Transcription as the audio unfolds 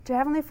Dear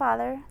Heavenly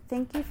Father,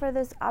 thank you for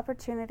this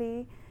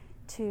opportunity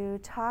to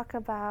talk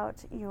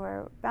about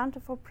your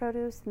bountiful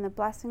produce and the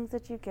blessings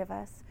that you give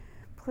us.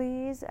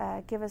 Please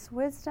give us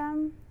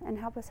wisdom and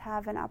help us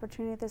have an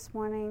opportunity this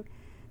morning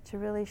to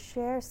really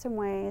share some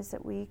ways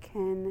that we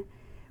can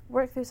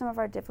work through some of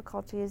our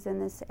difficulties in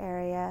this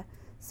area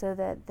so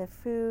that the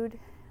food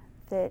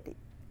that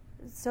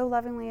so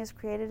lovingly is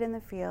created in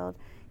the field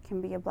can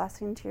be a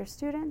blessing to your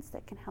students,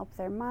 that can help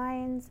their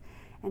minds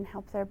and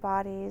help their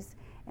bodies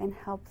and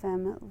help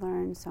them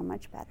learn so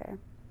much better.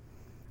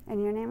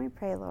 In your name we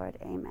pray, Lord.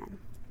 Amen.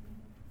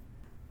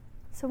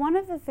 So one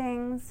of the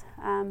things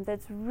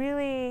that's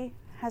really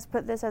has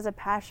put this as a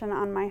passion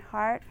on my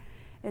heart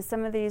is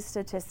some of these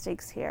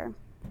statistics here.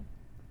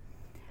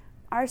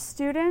 Our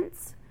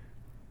students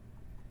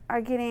are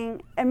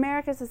getting,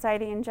 American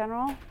society in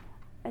general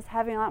is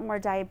having a lot more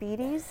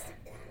diabetes.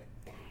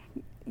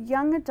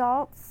 Young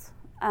adults,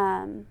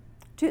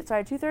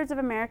 two-thirds of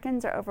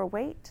Americans are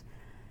overweight.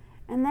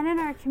 And then in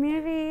our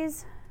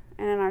communities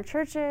and in our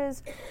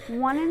churches,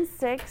 1 in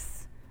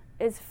 6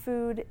 is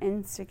food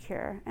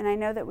insecure. And I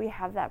know that we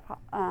have that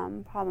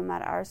problem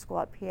at our school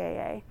at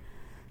PAA.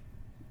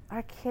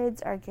 Our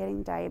kids are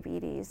getting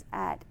diabetes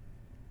at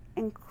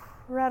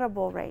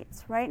incredible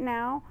rates. Right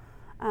now,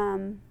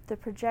 the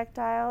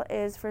projectile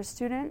is for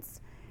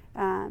students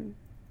that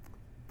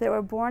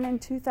were born in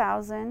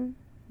 2000,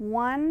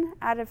 1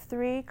 out of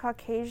 3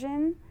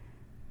 Caucasian.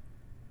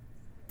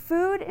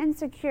 Food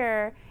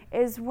insecure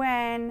is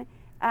when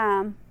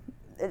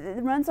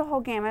it runs a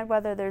whole gamut,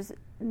 whether there's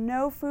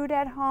no food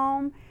at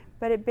home,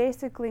 but it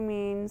basically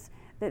means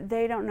that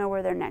they don't know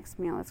where their next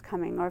meal is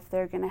coming or if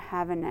they're going to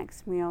have a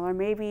next meal, or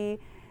maybe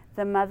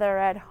the mother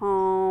at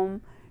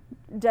home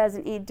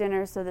doesn't eat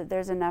dinner so that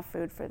there's enough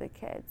food for the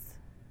kids,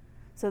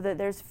 so that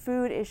there's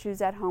food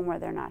issues at home where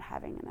they're not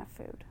having enough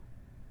food.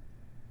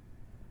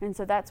 And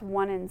so that's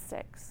 1 in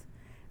 6.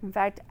 In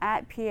fact,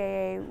 at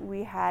PAA,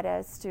 we had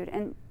a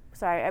student,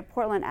 at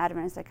Portland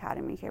Adventist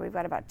Academy here, we've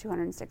got about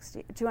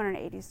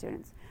 280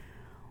 students.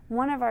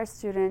 One of our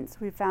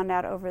students, we found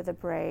out over the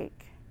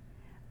break,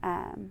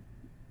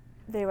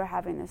 they were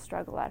having this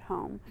struggle at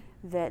home,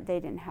 that they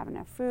didn't have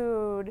enough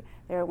food,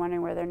 they were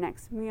wondering where their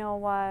next meal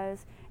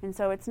was. And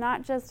so it's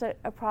not just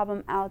a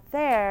problem out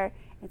there,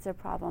 it's a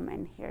problem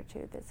in here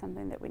too. That's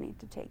something that we need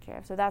to take care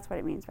of. So that's what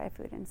it means by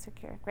food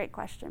insecure. Great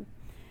question.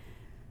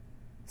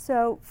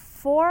 So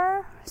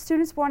for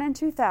students born in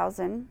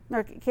 2000,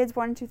 or kids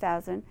born in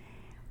 2000,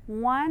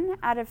 1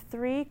 out of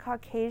 3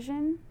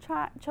 Caucasian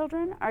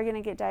children are going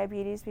to get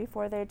diabetes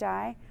before they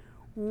die.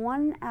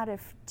 1 out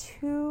of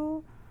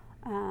 2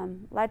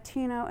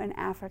 Latino and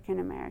African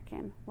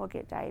American will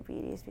get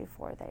diabetes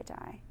before they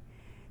die.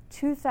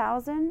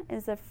 2000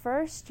 is the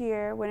first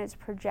year when it's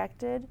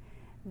projected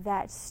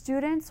that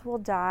students will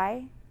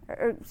die,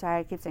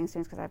 I keep saying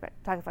students because I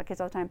talk about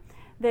kids all the time,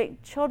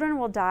 that children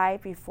will die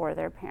before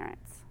their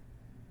parents.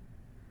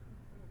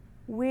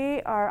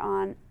 We are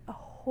on a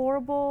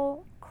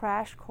horrible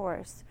crash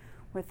course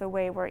with the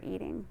way we're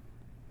eating.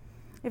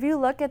 If you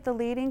look at the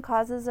leading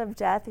causes of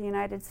death in the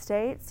United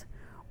States,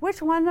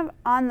 which one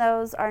on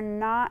those are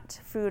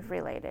not food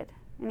related?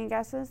 Any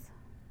guesses?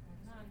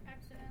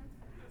 Accidents.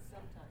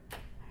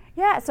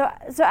 Yeah,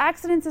 so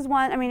accidents is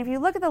one. I mean, if you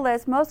look at the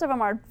list, most of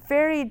them are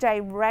very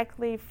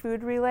directly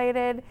food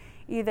related,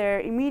 either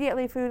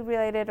immediately food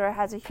related or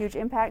has a huge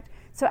impact.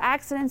 So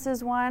accidents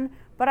is one,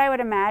 but I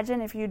would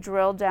imagine if you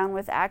drilled down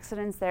with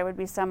accidents, there would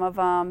be some of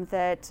them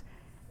that,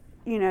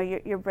 you know,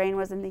 your brain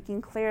wasn't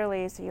thinking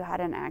clearly, so you had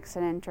an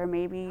accident, or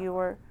maybe you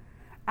were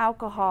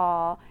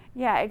alcohol.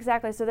 Yeah,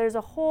 exactly. So there's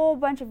a whole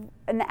bunch of,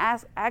 in the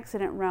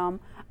accident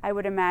realm, I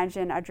would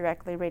imagine are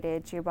directly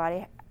related to your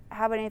body.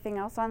 How about anything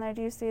else on there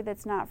do you see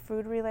that's not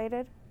food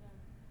related?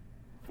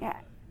 Yeah.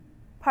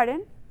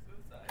 Pardon?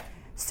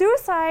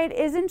 Suicide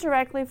isn't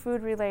directly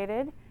food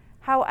related.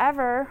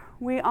 However,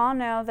 we all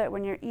know that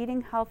when you're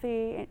eating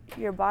healthy,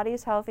 your body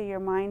is healthy, your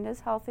mind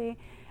is healthy,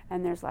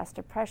 and there's less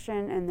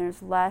depression and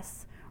there's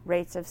less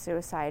rates of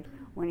suicide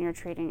when you're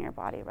treating your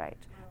body right.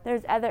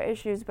 There's other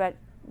issues, but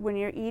when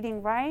you're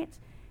eating right,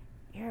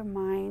 your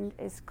mind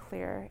is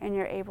clear and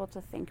you're able to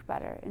think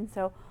better. And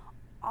so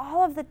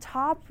all of the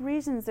top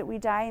reasons that we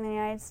die in the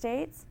United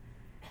States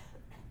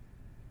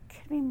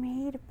could be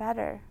made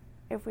better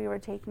if we were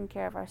taking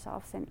care of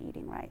ourselves and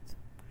eating right.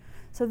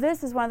 So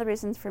this is one of the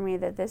reasons for me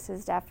that this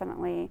is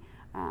definitely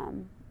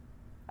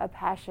a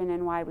passion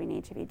and why we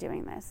need to be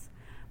doing this.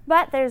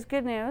 But there's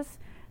good news.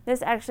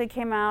 This actually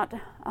came out,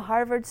 a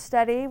Harvard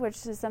study,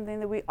 which is something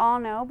that we all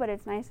know, but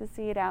it's nice to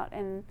see it out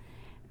in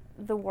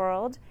the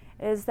world,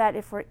 is that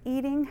if we're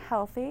eating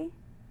healthy,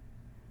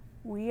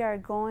 we are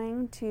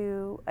going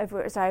to, if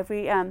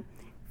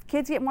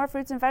kids get more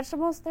fruits and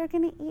vegetables, they're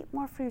going to eat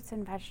more fruits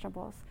and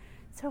vegetables.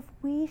 So if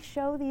we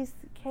show these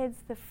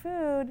kids the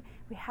food,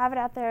 we have it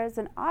out there as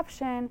an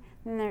option,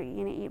 then they're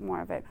going to eat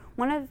more of it.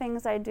 One of the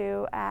things I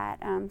do at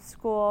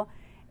school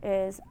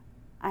is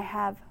I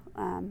have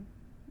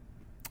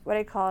what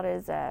I call it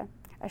is a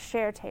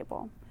share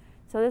table.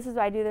 So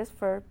I do this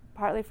for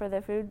partly for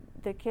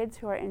the kids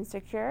who are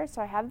insecure.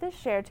 So I have this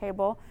share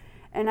table,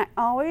 and I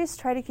always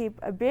try to keep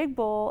a big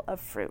bowl of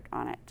fruit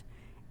on it.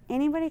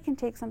 Anybody can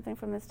take something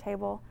from this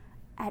table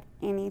at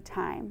any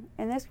time.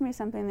 And this can be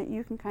something that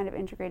you can kind of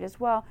integrate as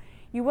well.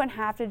 You wouldn't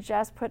have to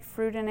just put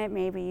fruit in it.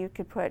 Maybe you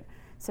could put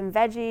some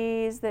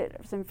veggies,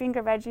 some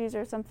finger veggies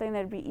or something that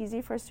would be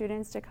easy for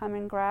students to come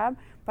and grab.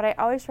 But I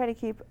always try to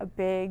keep a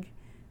big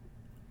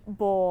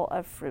bowl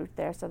of fruit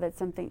there so that's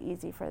something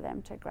easy for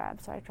them to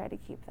grab. So I try to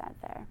keep that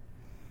there.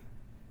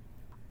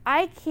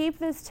 I keep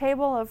this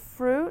table of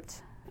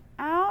fruit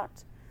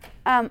out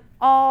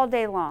all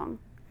day long.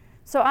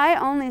 So I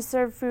only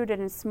serve food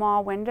in a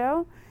small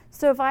window.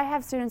 So if I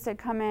have students that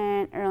come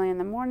in early in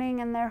the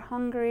morning and they're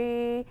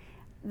hungry,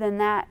 then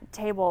that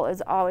table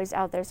is always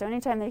out there. So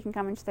anytime they can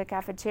come into the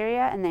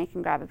cafeteria and they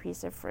can grab a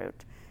piece of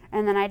fruit.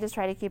 And then I just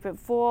try to keep it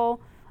full.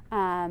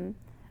 And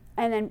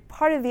then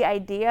part of the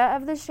idea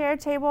of the share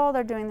table,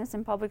 they're doing this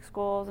in public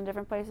schools and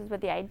different places, but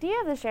the idea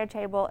of the share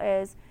table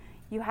is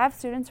you have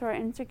students who are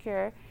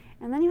insecure,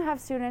 and then you have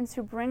students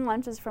who bring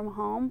lunches from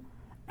home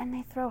and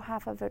they throw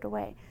half of it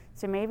away.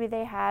 So maybe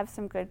they have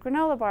some good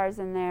granola bars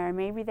in there,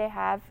 maybe they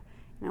have,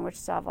 which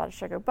still have a lot of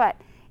sugar, but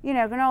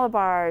granola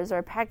bars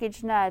or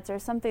packaged nuts or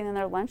something in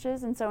their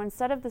lunches. And so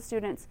instead of the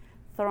students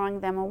throwing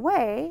them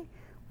away,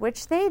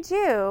 which they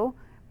do,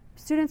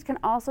 students can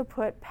also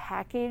put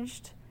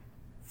packaged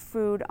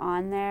food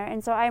on there.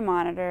 And so I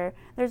monitor.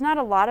 There's not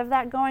a lot of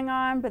that going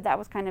on, but that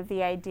was kind of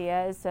the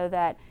idea, is so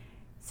that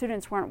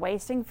students weren't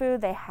wasting food.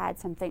 They had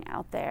something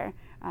out there,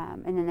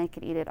 and then they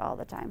could eat it all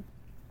the time,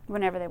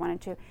 whenever they wanted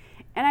to.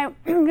 And I'm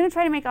going to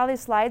try to make all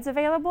these slides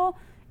available.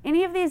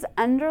 Any of these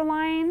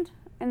underlined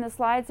in the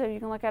slides, so you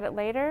can look at it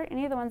later,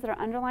 any of the ones that are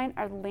underlined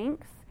are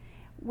links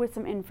with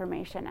some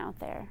information out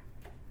there.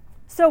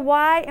 So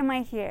why am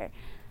I here?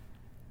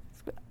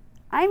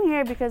 I'm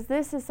here because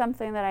this is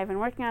something that I've been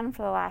working on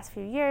for the last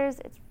few years.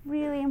 It's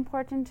really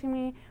important to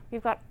me.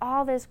 We've got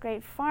all this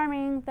great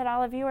farming that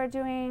all of you are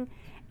doing,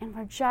 and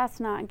we're just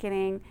not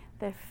getting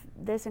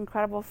this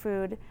incredible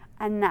food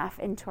enough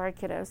into our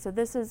kiddos.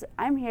 So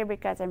I'm here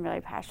because I'm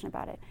really passionate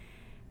about it.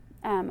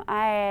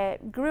 I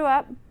grew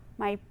up,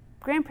 my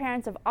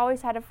grandparents have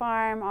always had a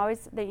farm,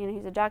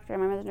 he's a doctor,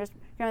 my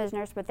grandmother's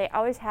nurse, but they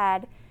always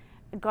had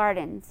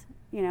gardens,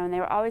 and they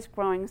were always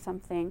growing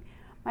something.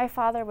 My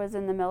father was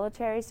in the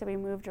military, so we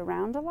moved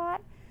around a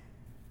lot.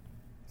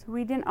 So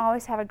we didn't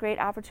always have a great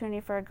opportunity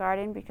for a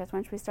garden, because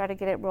once we started to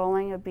get it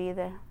rolling, it would be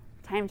the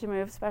time to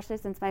move, especially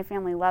since my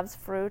family loves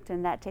fruit,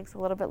 and that takes a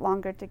little bit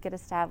longer to get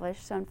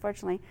established. So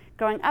unfortunately,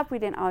 growing up, we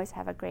didn't always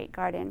have a great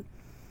garden.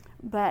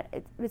 But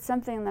it's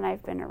something that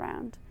I've been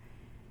around.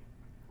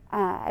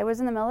 I was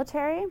in the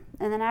military,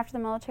 and then after the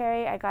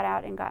military, I got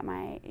out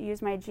and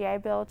used my GI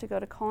Bill to go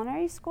to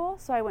culinary school.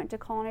 So I went to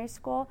culinary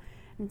school,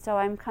 and so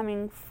I'm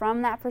coming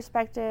from that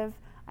perspective.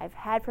 I've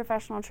had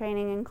professional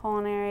training in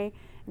culinary,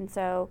 and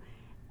so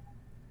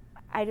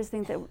I just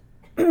think that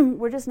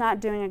we're just not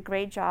doing a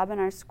great job in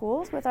our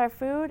schools with our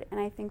food, and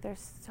I think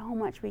there's so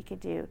much we could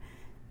do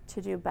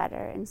to do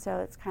better. And so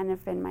it's kind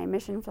of been my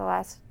mission for the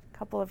last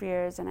couple of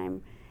years, and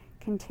I'm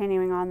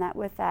continuing on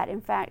with that.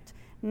 In fact,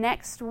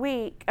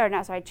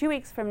 2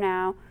 weeks from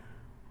now,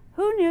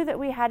 who knew that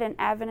we had an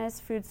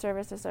Adventist Food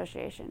Service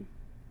Association?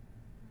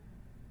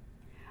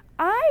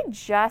 I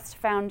just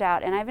found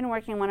out, and I've been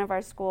working in one of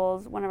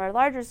our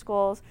larger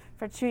schools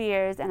for 2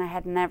 years, and I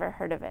had never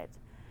heard of it.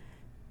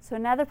 So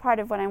another part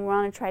of what I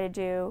want to try to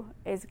do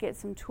is get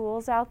some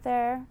tools out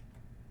there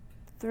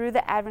through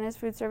the Adventist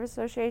Food Service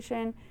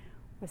Association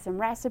with some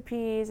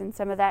recipes and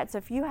some of that. So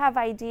if you have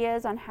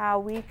ideas on how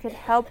we could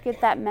help get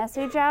that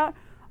message out,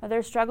 are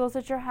there struggles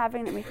that you're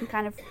having that we can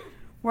kind of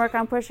work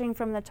on pushing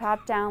from the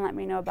top down? Let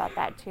me know about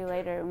that too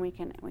later, and we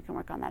can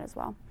work on that as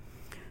well.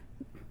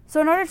 So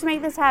in order to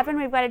make this happen,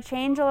 we've got to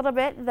change a little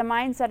bit the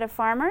mindset of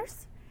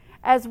farmers,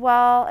 as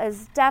well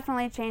as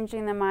definitely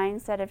changing the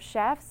mindset of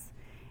chefs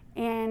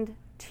and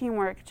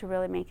teamwork to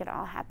really make it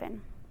all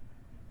happen.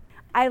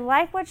 I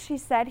like what she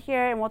said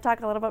here, and we'll talk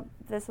a little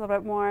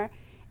bit more,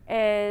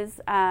 is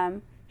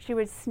she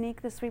would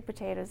sneak the sweet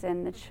potatoes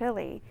in the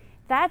chili.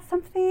 That's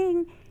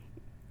something,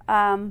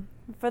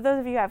 for those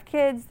of you who have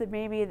kids that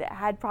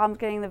had problems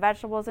getting the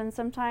vegetables in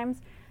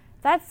sometimes,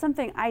 that's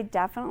something I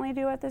definitely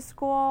do at the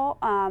school.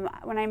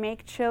 When I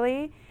make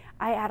chili,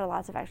 I add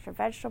lots of extra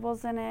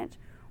vegetables in it.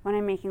 When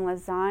I'm making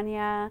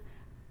lasagna,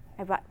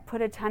 I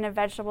put a ton of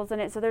vegetables in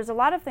it. So there's a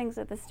lot of things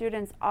that the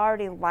students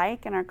already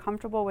like and are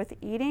comfortable with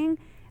eating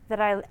that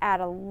I add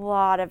a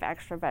lot of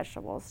extra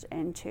vegetables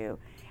into.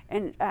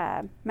 And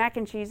mac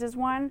and cheese is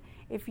one.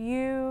 If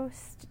you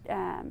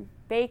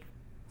bake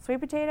sweet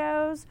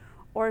potatoes,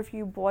 or if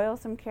you boil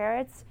some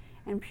carrots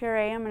and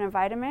puree them in a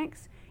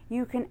Vitamix,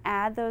 you can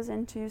add those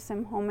into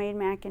some homemade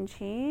mac and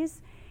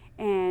cheese,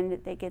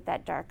 and they get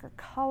that darker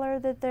color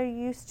that they're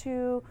used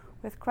to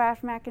with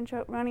Kraft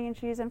macaroni and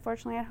cheese,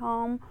 unfortunately, at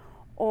home.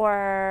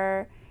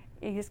 Or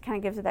it just kind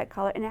of gives it that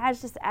color, and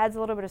it just adds a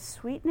little bit of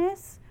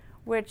sweetness,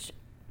 which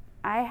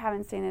I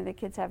haven't seen that the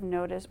kids have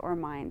noticed or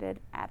minded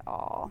at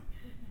all.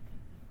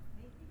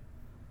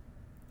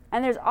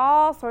 And there's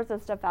all sorts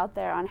of stuff out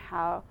there on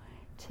how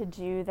to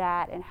do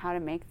that and how to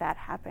make that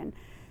happen.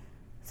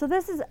 So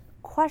this is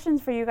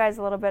questions for you guys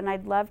a little bit, and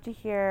I'd love to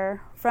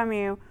hear from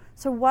you.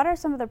 So what are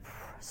some of the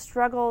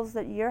struggles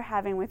that you're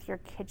having with your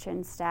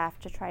kitchen staff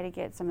to try to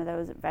get some of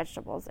those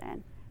vegetables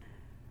in?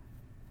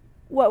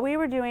 What we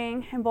were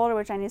doing in Boulder,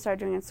 which I need to start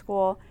doing in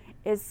school,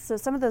 is so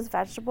some of those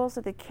vegetables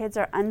that the kids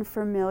are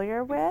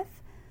unfamiliar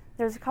with,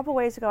 there's a couple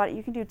ways to go about it.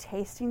 You can do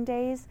tasting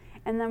days,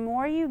 and the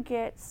more you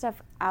get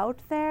stuff out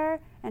there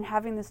and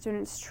having the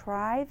students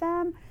try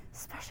them,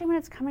 especially when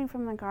it's coming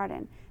from the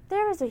garden,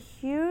 there is a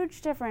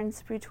huge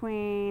difference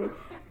between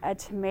a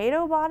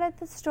tomato bought at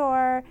the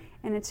store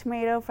and a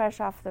tomato fresh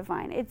off the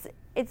vine.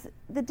 It's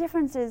the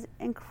difference is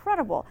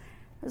incredible,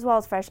 as well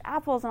as fresh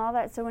apples and all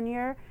that. So when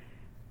you're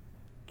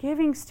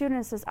giving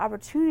students this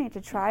opportunity to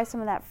try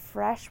some of that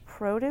fresh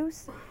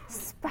produce,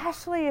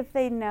 especially if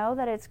they know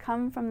that it's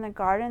come from the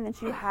garden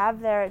that you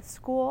have there at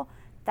school,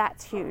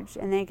 that's huge,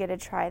 and they get to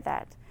try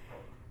that.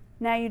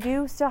 Now you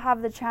do still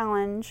have the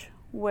challenge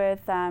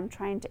with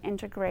trying to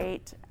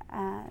integrate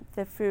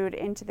the food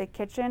into the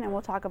kitchen, and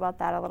we'll talk about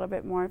that a little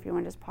bit more if you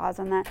want to just pause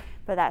on that,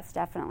 but that's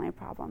definitely a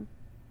problem.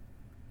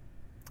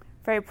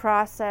 Very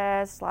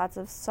processed, lots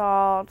of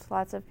salt,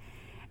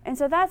 and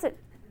so that's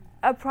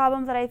a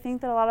problem that I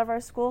think that a lot of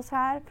our schools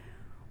had,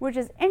 which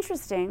is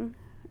interesting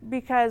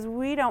because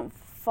we don't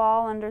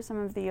fall under some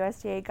of the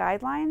USDA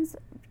guidelines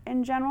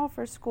in general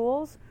for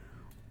schools,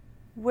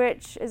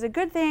 which is a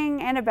good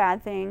thing and a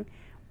bad thing,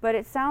 but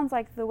it sounds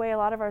like the way a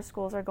lot of our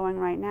schools are going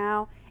right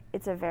now,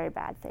 it's a very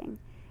bad thing,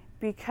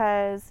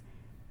 because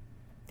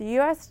the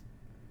U.S.,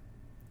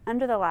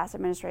 under the last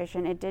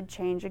administration, it did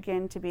change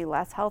again to be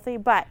less healthy,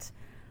 but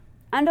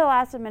under the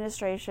last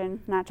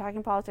administration, not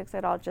talking politics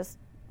at all, just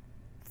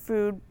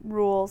food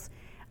rules,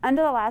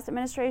 under the last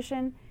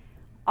administration,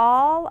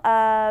 all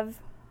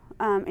of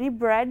any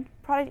bread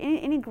product,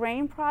 any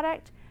grain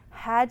product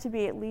had to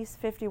be at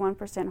least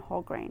 51%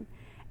 whole grain.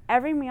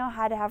 Every meal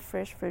had to have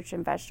fresh fruits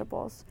and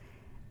vegetables.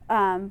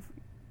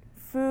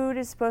 Food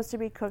is supposed to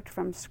be cooked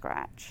from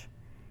scratch.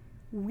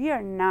 We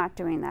are not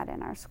doing that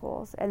in our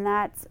schools, and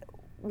that's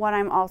what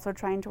I'm also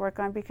trying to work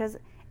on, because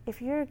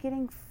if you're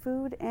getting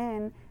food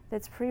in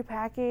that's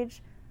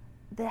prepackaged,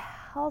 the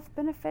health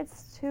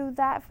benefits to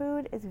that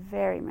food is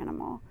very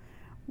minimal.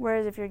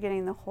 Whereas if you're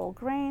getting the whole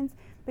grains,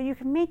 but you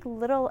can make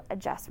little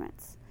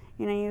adjustments.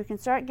 You know, you can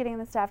start getting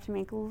the staff to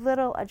make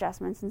little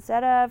adjustments.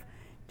 Instead of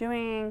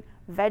doing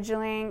veggie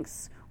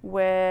links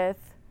with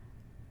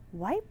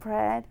white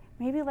bread,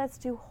 maybe let's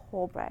do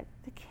whole bread.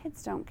 The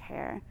kids don't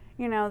care.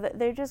 You know,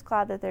 they're just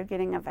glad that they're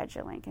getting a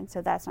veggie link, and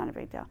so that's not a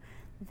big deal.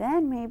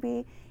 Then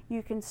maybe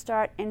you can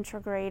start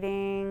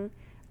integrating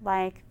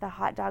like the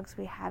hot dogs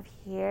we have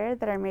here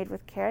that are made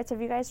with carrots.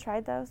 Have you guys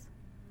tried those?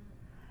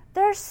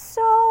 They're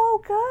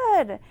so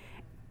good.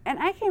 And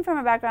I came from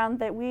a background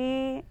that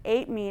we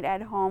ate meat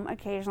at home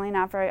occasionally,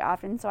 not very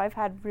often, so I've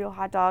had real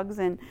hot dogs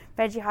and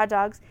veggie hot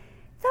dogs.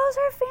 Those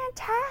are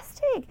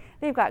fantastic.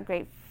 They've got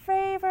great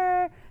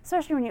flavor,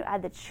 especially when you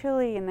add the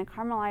chili and the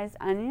caramelized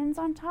onions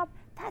on top.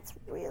 That's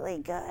really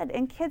good,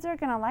 and kids are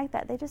going to like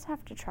that. They just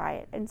have to try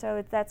it, and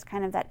so that's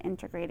kind of that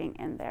integrating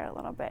in there a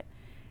little bit.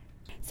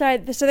 So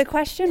the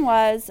question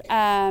was,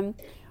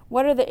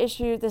 what are the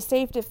issues,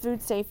 the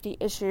food safety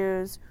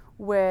issues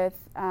with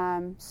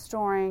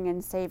storing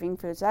and saving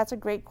food? So that's a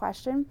great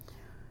question.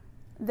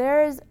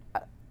 There's,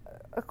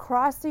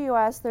 across the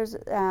U.S., there's,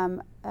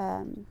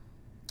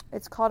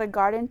 it's called a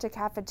garden to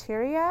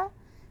cafeteria.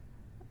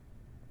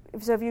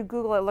 So if you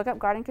Google it, look up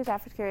garden to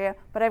cafeteria,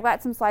 but I've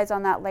got some slides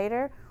on that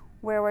later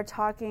where we're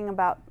talking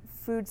about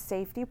food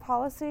safety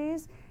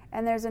policies.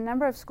 And there's a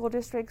number of school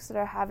districts that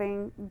are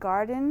having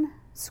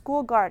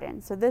school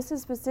gardens. So this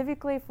is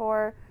specifically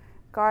for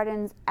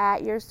gardens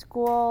at your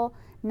school,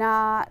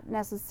 not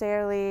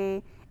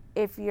necessarily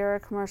if you're a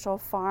commercial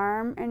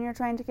farm and you're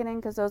trying to get in,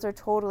 because those are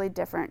totally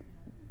different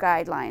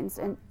guidelines.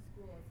 And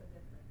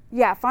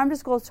yeah, farm to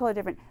school is totally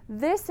different.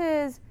 This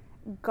is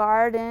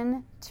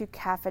garden to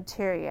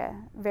cafeteria,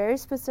 very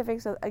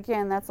specific. So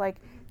again, that's like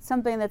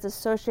something that's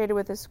associated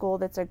with a school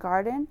that's a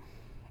garden.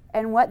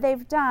 And what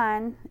they've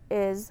done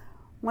is,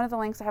 one of the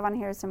links I have on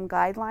here is some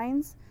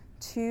guidelines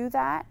to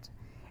that.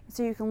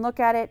 So you can look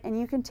at it and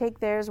you can take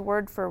theirs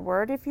word for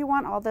word if you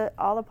want.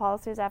 All the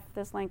policies after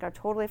this link are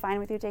totally fine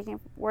with you taking it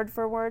word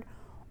for word,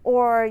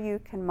 or you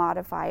can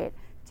modify it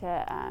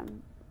to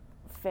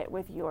fit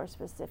with your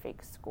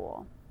specific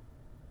school.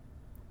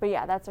 But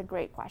yeah, that's a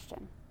great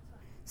question.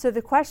 So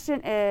the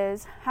question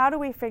is, how do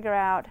we figure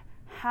out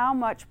how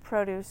much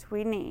produce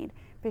we need?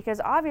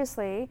 Because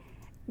obviously,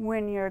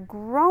 when you're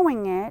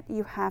growing it,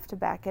 you have to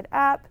back it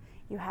up.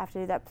 You have to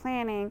do that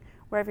planning,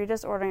 where if you're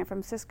just ordering it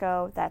from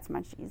Cisco, that's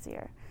much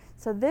easier.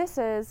 So this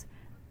is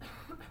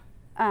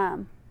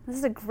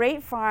a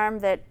great farm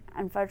that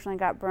unfortunately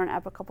got burned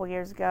up a couple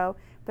years ago.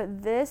 But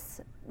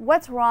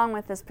what's wrong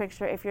with this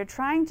picture? If you're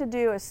trying to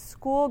do a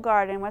school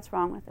garden, what's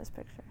wrong with this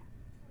picture?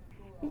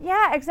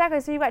 Yeah, exactly.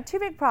 So you've got two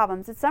big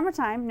problems. It's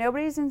summertime,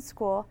 nobody's in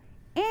school,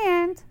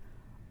 and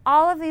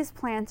all of these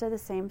plants are the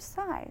same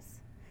size.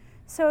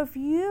 So if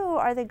you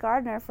are the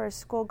gardener for a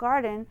school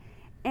garden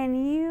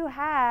and you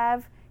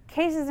have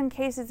cases and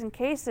cases and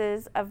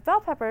cases of bell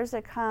peppers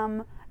that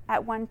come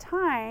at one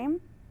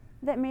time,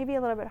 that may be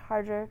a little bit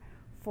harder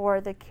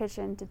for the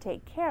kitchen to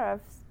take care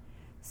of.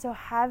 So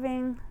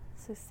having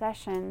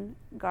succession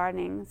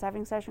gardens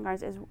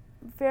is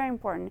very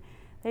important.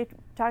 They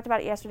talked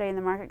about it yesterday in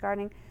the market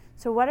gardening.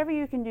 So whatever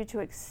you can do to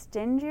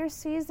extend your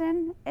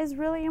season is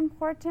really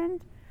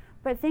important.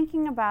 But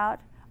thinking about,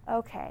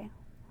 okay,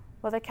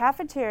 well, the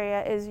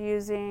cafeteria is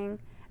using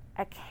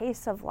a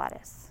case of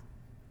lettuce.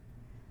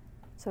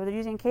 So they're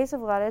using a case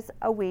of lettuce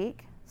a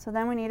week. So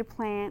then we need to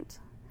plant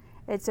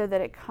it so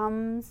that it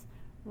comes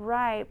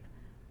ripe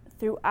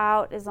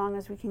throughout as long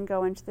as we can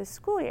go into the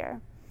school year.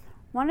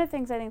 One of the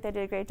things I think they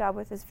did a great job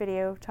with this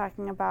video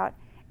talking about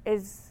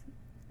is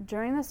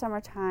during the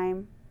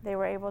summertime, they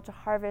were able to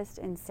harvest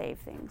and save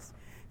things.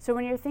 So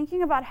when you're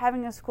thinking about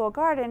having a school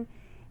garden,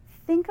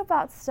 think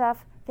about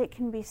stuff that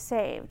can be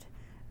saved.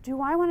 Do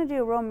I want to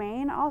do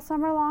romaine all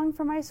summer long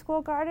for my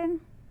school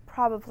garden?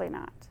 Probably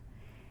not.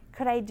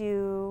 Could I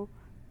do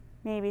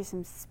maybe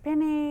some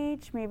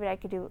spinach? Maybe I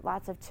could do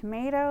lots of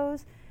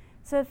tomatoes.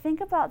 So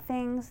think about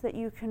things that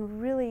you can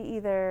really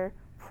either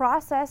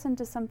process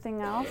into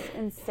something else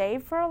and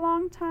save for a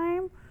long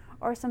time,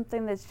 or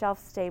something that's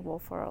shelf stable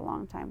for a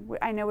long time.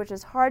 I know which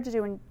is hard to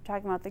do when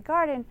talking about the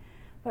garden,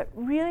 but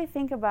really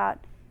think about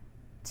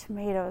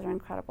tomatoes are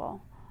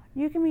incredible.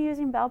 You can be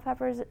using bell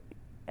peppers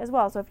as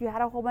well. So if you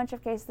had a whole bunch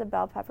of cases of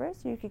bell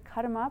peppers, you could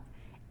cut them up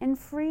and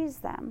freeze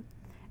them.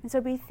 And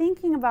so be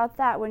thinking about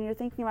that when you're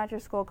thinking about your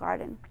school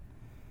garden.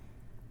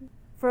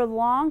 For a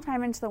long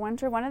time into the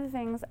winter, one of the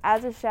things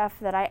as a chef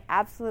that I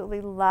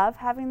absolutely love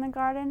having in the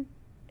garden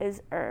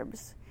is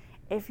herbs.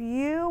 If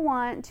you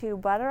want to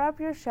butter up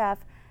your chef,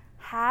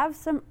 have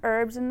some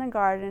herbs in the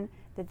garden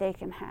that they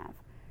can have.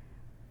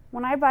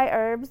 When I buy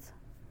herbs,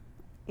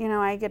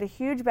 I get a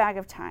huge bag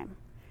of thyme.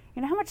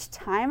 You know how much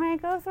thyme I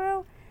go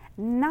through?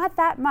 Not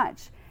that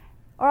much.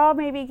 Or I'll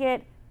maybe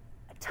get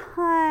a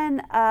ton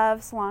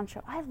of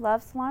cilantro. I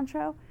love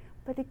cilantro,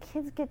 but the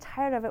kids get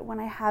tired of it when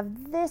I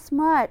have this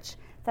much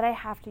that I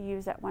have to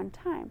use at one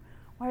time.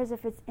 Whereas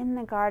if it's in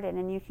the garden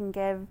and you can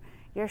give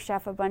your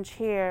chef a bunch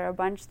here, a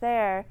bunch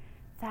there,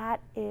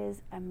 that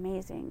is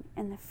amazing.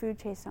 And the food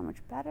tastes so much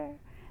better.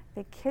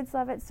 The kids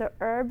love it. So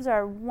herbs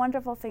are a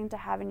wonderful thing to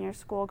have in your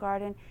school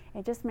garden.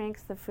 It just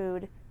makes the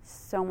food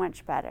so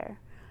much better.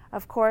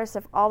 Of course,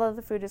 if all of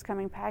the food is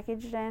coming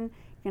packaged in,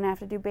 you're going to have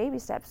to do baby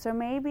steps. So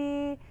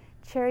maybe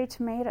cherry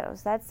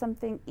tomatoes. That's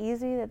something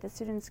easy that the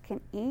students can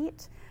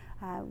eat.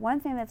 One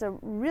thing that's a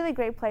really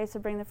great place to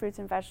bring the fruits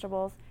and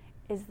vegetables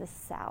is the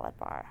salad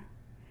bar.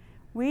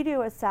 We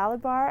do a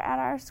salad bar at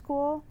our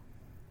school.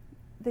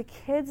 The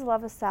kids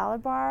love a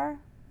salad bar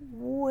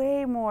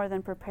way more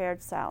than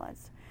prepared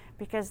salads,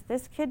 because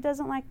this kid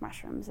doesn't like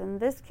mushrooms, and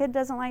this kid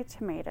doesn't like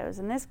tomatoes,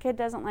 and this kid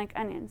doesn't like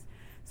onions.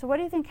 So what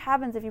do you think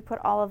happens if you put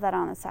all of that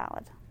on a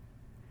salad?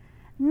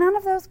 None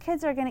of those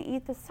kids are going to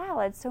eat the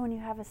salad. So when you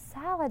have a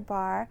salad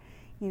bar,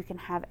 you can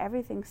have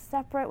everything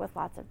separate with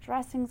lots of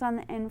dressings on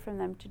the end for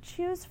them to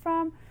choose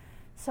from.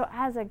 So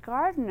as a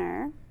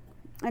gardener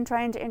and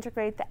trying to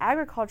integrate the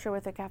agriculture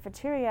with the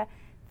cafeteria,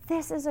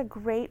 this is a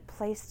great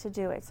place to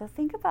do it. So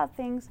think about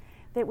things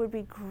that would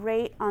be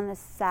great on the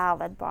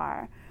salad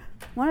bar.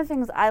 One of the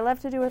things I love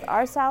to do with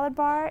our salad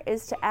bar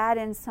is to add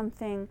in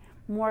something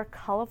more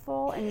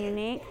colorful and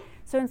unique.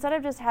 So instead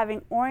of just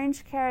having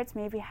orange carrots,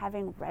 maybe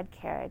having red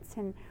carrots.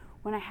 And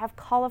when I have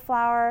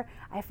cauliflower,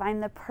 I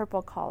find the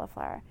purple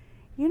cauliflower.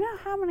 You know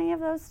how many of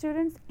those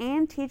students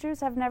and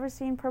teachers have never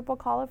seen purple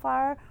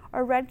cauliflower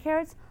or red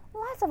carrots?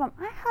 Lots of them.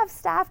 I have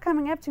staff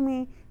coming up to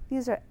me.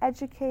 These are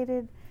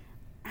educated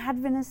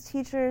Adventist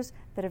teachers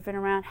that have been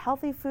around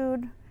healthy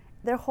food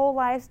their whole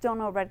lives, don't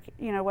know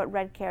what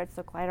red carrots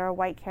look like or a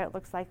white carrot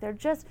looks like. They're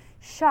just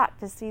shocked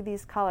to see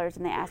these colors,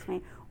 and they ask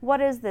me,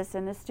 what is this?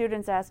 And the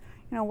students ask,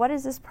 what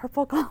is this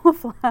purple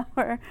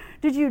cauliflower?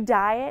 Did you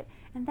dye it?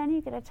 And then you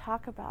get to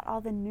talk about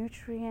all the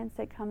nutrients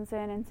that comes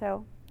in. And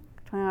so,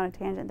 going on a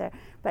tangent there,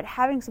 but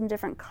having some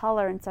different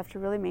color and stuff to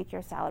really make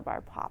your salad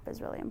bar pop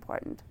is really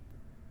important.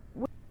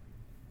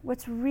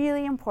 What's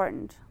really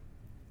important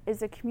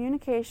is the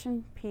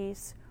communication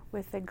piece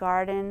with the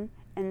garden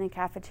and the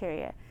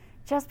cafeteria.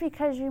 Just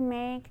because you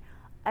make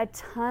a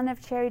ton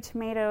of cherry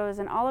tomatoes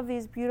and all of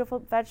these beautiful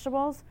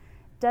vegetables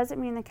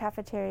doesn't mean the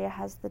cafeteria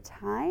has the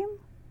time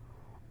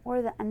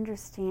or the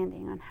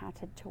understanding on how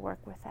to work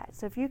with that.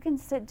 So if you can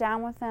sit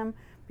down with them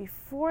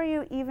before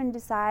you even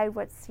decide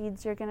what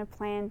seeds you're going to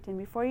plant and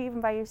before you even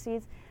buy your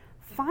seeds,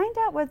 find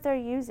out what they're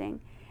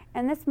using.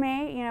 And this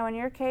may, in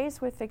your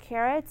case with the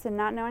carrots and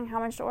not knowing how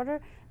much to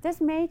order,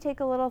 this may take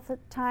a little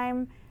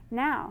time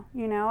now,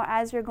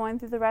 as you're going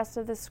through the rest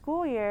of the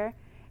school year.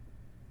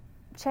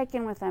 Check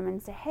in with them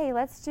and say, hey,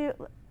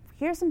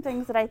 here's some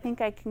things that I think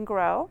I can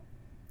grow,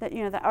 that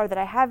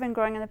I have been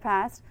growing in the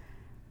past.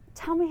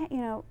 Tell me,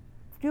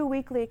 do a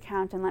weekly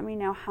account and let me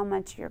know how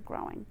much you're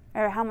growing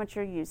or how much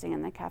you're using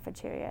in the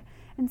cafeteria.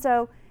 And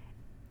so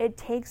it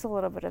takes a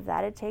little bit of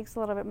that. It takes a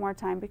little bit more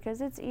time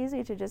because it's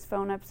easy to just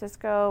phone up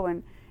Cisco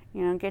and,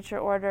 get your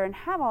order and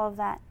have all of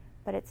that,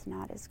 but it's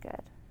not as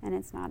good and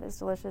it's not as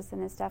delicious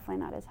and it's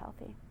definitely not as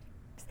healthy.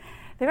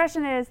 The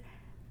question is,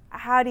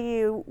 how do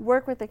you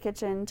work with the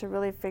kitchen to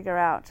really figure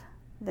out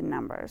the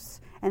numbers?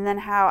 And then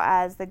how,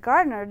 as the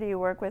gardener, do you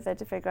work with it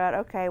to figure out,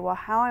 okay, well,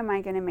 how am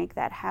I going to make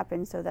that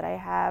happen so that I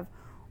have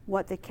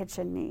what the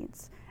kitchen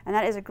needs? And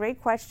that is a great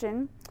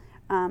question.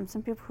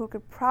 Some people who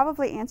could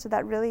probably answer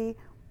that really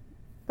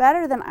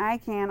better than I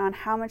can on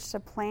how much to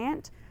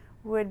plant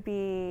would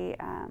be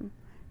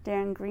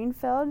Darren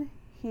Greenfield.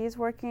 He's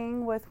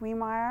working with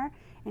Wiemeyer,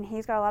 and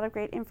he's got a lot of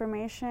great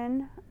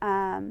information.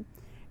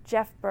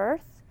 Jeff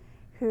Berth,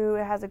 who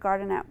has a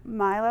garden at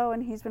Milo,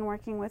 and he's been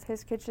working with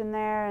his kitchen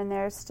there, and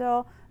they're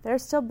still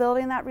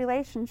building that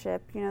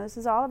relationship. This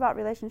is all about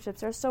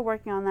relationships. They're still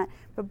working on that,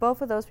 but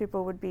both of those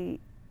people would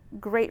be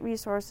great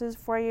resources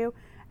for you,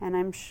 and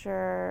I'm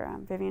sure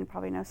Vivian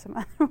probably knows some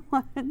other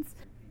ones.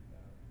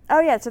 Oh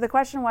yeah, so the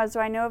question was, do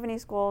I know of any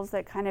schools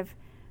that kind of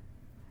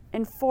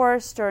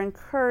enforced or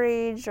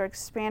encouraged or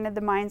expanded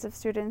the minds of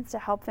students to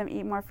help them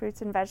eat more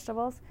fruits and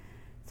vegetables?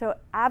 So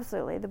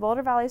absolutely. The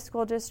Boulder Valley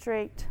School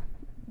District,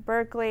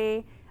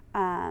 Berkeley,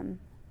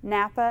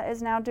 Napa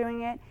is now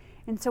doing it.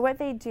 And so what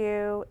they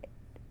do,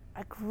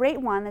 a great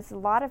one that's a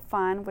lot of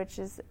fun, which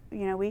is,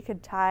 we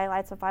could tie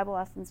Lights of Bible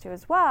lessons to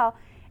as well,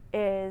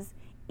 is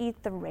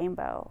Eat the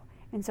Rainbow.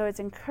 And so it's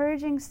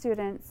encouraging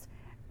students,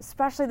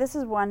 especially this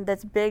is one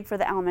that's big for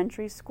the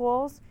elementary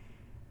schools,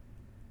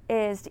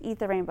 is to eat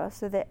the rainbow.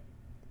 So that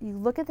you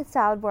look at the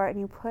salad bar and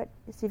you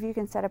see if you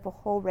can set up a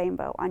whole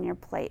rainbow on your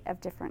plate of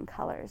different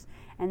colors.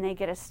 And they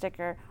get a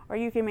sticker, or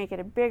you can make it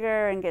a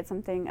bigger and get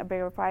a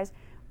bigger prize,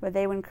 but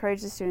they would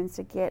encourage the students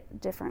to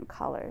get different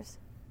colors.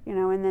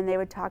 And then they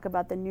would talk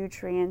about the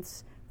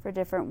nutrients for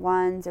different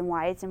ones and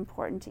why it's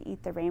important to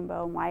eat the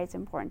rainbow and why it's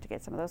important to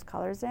get some of those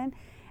colors in.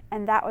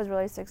 And that was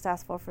really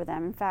successful for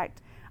them. In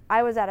fact,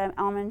 I was at an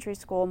elementary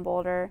school in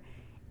Boulder,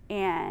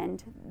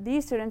 and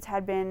these students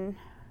had been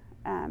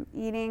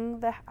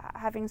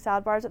having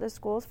salad bars at the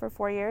schools for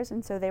 4 years,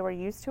 and so they were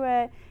used to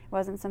it. It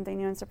wasn't something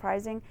new and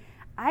surprising.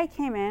 I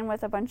came in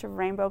with a bunch of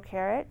rainbow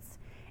carrots,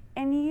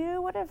 and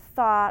you would have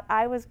thought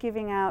I was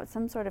giving out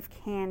some sort of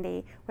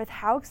candy with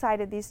how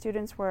excited these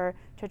students were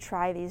to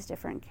try these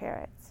different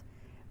carrots.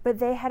 But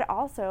they had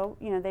also,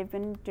 they've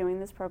been doing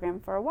this program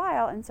for a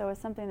while, and so it's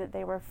something that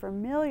they were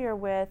familiar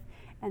with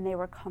and they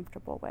were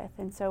comfortable with.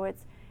 And so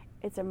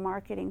it's a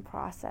marketing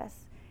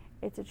process.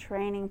 It's a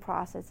training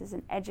process. It's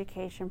an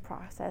education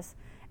process.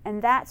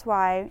 And that's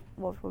why,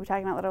 we'll be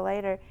talking about a little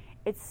later,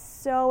 it's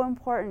so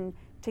important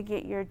to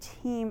get your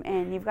team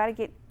in. You've got to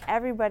get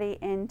everybody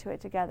into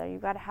it together.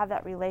 You've got to have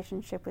that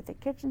relationship with the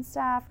kitchen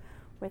staff,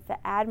 with the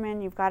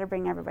admin. You've got to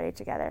bring everybody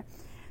together.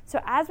 So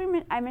as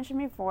I mentioned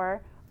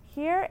before,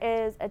 here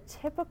is a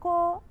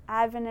typical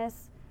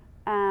Adventist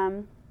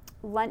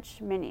lunch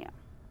menu.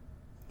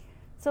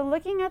 So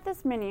looking at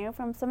this menu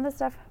from some of the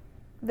stuff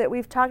that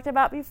we've talked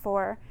about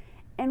before,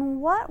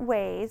 in what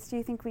ways do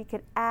you think we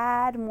could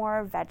add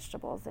more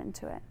vegetables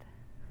into it?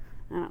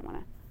 I don't want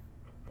to.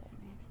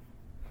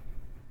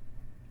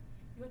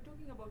 You're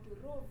talking about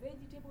raw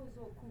vegetables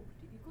or cooked?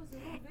 Because the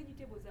raw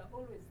vegetables are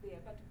always there,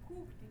 but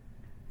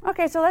cooked.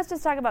 Okay, so let's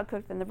just talk about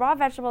cooked then. The raw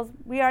vegetables,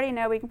 we already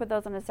know we can put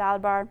those on a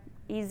salad bar.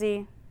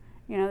 Easy.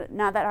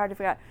 Not that hard to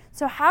figure out.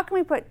 So how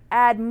can we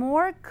add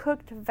more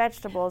cooked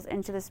vegetables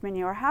into this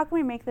menu, or how can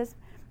we make this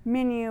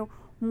menu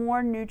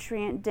more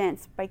nutrient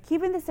dense by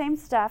keeping the same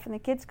stuff and the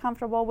kids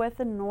comfortable with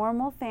the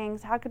normal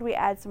things? How could we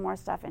add some more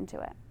stuff into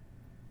it?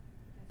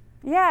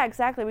 Yeah,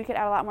 exactly. We could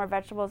add a lot more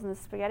vegetables in the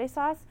spaghetti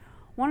sauce.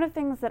 One of the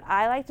things that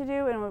I like to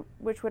do, and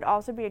which would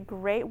also be a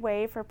great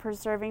way for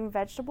preserving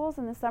vegetables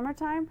in the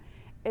summertime,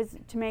 is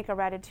to make a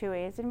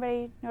ratatouille. Does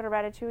anybody know what a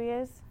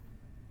ratatouille is?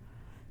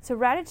 So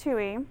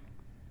ratatouille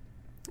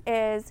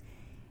is,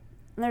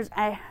 there's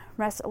a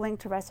link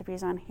to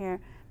recipes on here,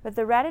 but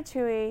the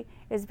ratatouille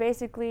is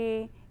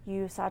basically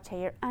you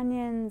saute your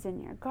onions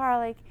and your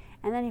garlic,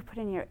 and then you put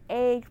in your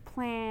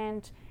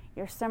eggplant,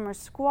 your summer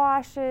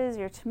squashes,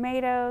 your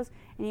tomatoes,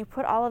 and you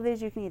put all of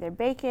these. You can either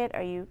bake it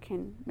or you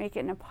can make it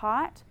in a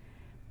pot.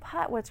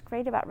 But what's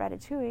great about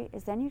ratatouille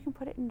is then you can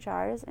put it in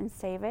jars and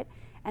save it,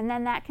 and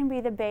then that can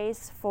be the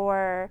base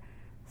for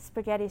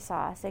spaghetti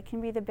sauce. It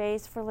can be the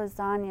base for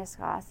lasagna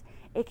sauce.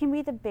 It can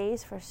be the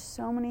base for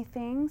so many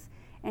things.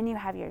 And you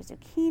have your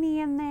zucchini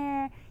in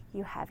there,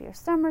 you have your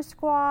summer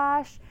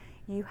squash,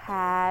 you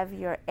have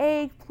your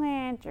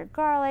eggplant, your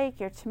garlic,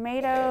 your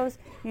tomatoes.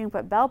 You can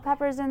put bell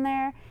peppers in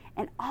there,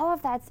 and all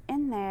of that's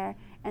in there.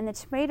 And the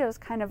tomatoes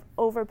kind of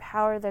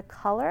overpower the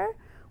color,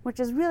 which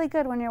is really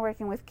good when you're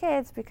working with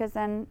kids, because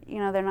then,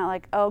 they're not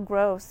like, oh,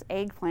 gross,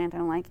 eggplant, I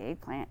don't like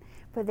eggplant.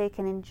 But they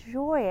can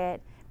enjoy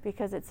it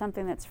because it's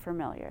something that's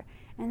familiar.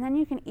 And then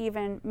you can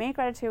even make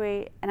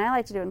ratatouille, and I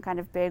like to do it in kind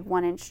of big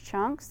 1-inch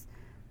chunks,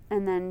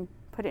 and then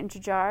put it into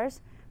jars.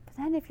 But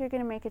then if you're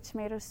going to make a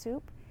tomato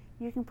soup,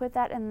 you can put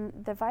that in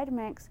the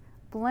Vitamix,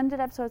 blend it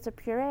up so it's a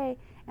puree,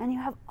 and you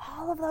have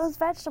all of those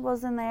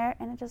vegetables in there,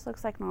 and it just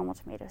looks like normal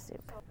tomato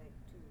soup.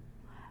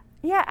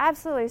 Yeah,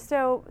 absolutely.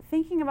 So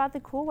thinking about the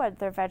cool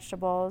weather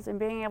vegetables and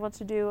being able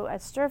to do a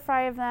stir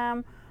fry of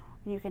them,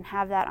 you can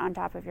have that on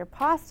top of your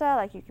pasta.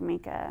 Like you can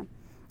make a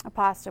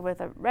pasta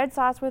with a red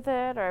sauce with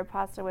it, or a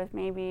pasta with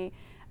maybe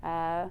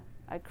a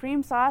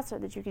cream sauce, or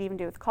that you could even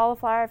do with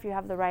cauliflower if you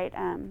have the right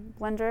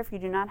blender. If you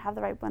do not have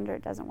the right blender,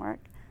 it doesn't work.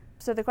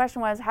 So the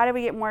question was, how do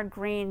we get more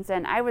greens?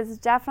 And I was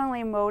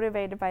definitely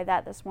motivated by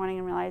that this morning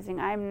and realizing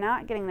I'm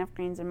not getting enough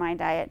greens in my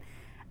diet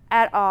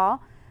at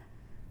all.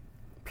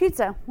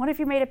 Pizza. What if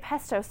you made a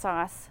pesto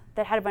sauce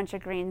that had a bunch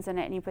of greens in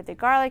it and you put the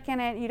garlic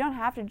in it? You don't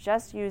have to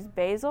just use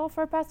basil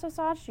for pesto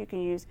sauce. You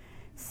can use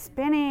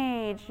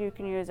spinach. You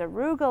can use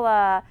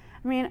arugula.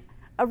 I mean,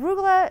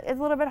 arugula is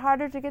a little bit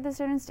harder to get the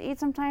students to eat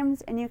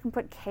sometimes, and you can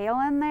put kale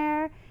in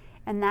there,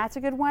 and that's a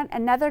good one.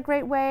 Another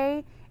great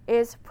way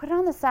is put it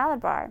on the salad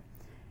bar.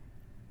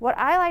 What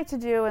I like to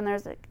do, and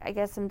there's, I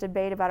guess, some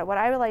debate about it, what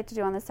I would like to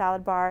do on the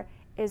salad bar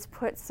is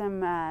put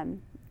some,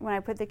 when I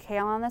put the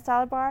kale on the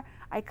salad bar,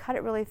 I cut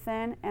it really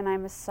thin and I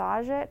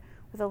massage it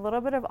with a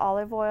little bit of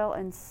olive oil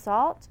and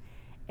salt.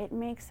 It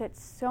makes it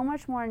so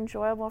much more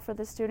enjoyable for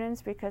the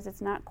students because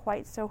it's not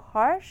quite so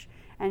harsh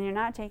and you're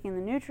not taking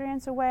the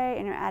nutrients away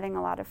and you're adding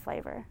a lot of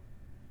flavor.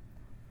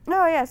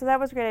 Oh yeah, so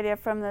that was a great idea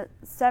from the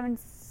seven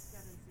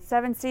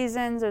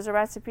seasons. There's a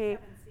recipe.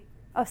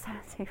 Oh, 7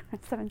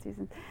 secrets, 7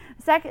 seasons.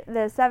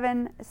 The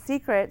 7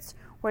 secrets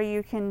where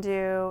you can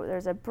do,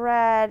 there's a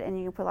bread and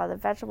you can put a lot of the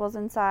vegetables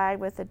inside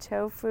with the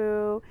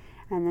tofu,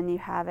 and then you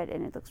have it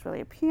and it looks really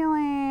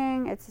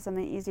appealing. It's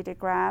something easy to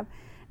grab.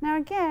 Now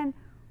again,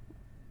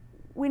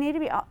 we need to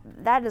be,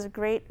 that is a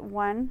great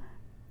one,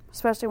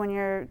 especially when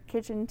your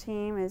kitchen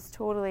team is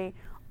totally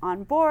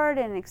on board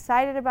and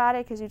excited about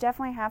it, because you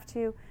definitely have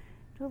to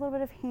do a little bit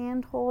of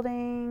hand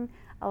holding,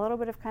 a little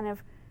bit of kind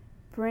of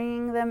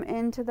bringing them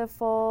into the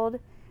fold.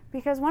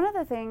 Because one of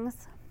the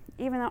things,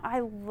 even though I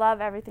love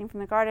everything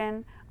from the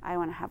garden, I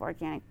want to have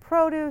organic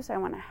produce, I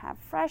want to have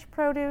fresh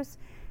produce,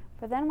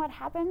 but then what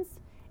happens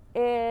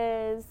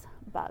is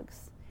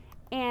bugs.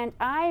 And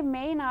I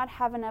may not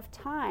have enough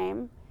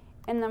time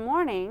in the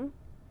morning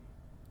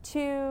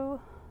to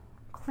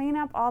clean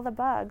up all the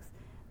bugs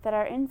that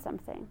are in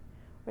something,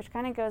 which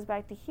kind of goes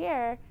back to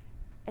here,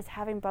 is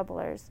having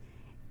bubblers.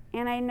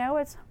 And I know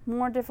it's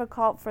more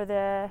difficult for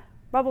the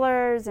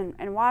bubblers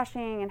and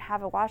washing and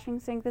have a washing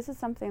sink. This is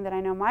something that I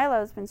know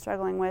Milo's been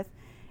struggling with,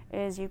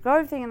 is you grow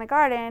everything in the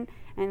garden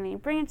and you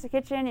bring it to the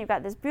kitchen, you've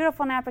got this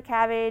beautiful Napa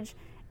cabbage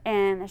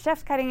and the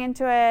chef's cutting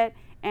into it,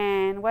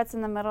 and what's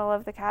in the middle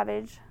of the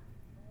cabbage?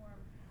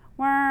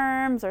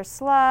 Worms or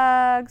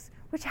slugs,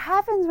 which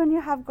happens when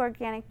you have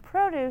organic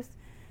produce.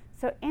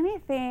 So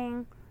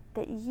anything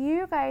that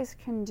you guys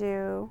can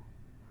do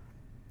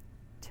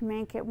to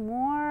make it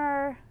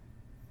more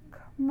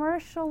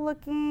commercial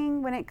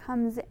looking when it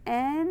comes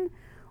in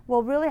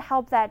will really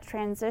help that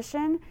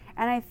transition.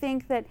 And I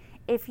think that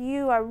if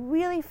you are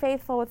really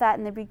faithful with that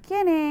in the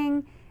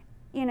beginning,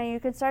 you know, you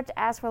could start to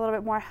ask for a little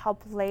bit more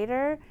help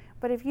later.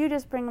 But if you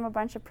just bring them a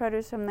bunch of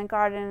produce from the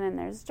garden and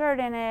there's dirt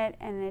in it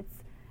and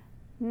it's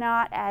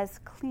not as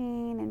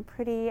clean and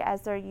pretty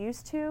as they're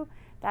used to,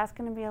 that's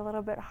going to be a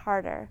little bit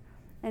harder.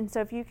 And so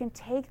if you can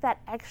take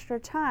that extra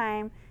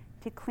time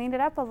to clean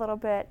it up a little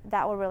bit,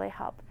 that will really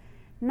help.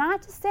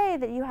 Not to say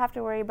that you have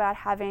to worry about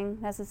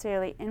having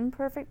necessarily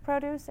imperfect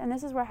produce, and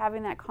this is where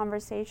having that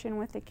conversation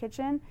with the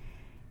kitchen.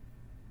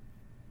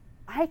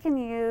 I can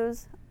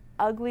use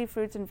ugly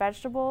fruits and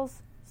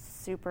vegetables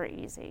super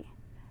easy.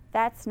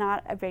 That's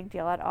not a big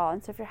deal at all.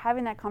 And so if you're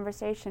having that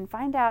conversation,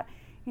 find out,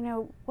 you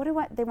know, what do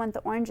they want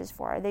the oranges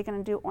for? Are they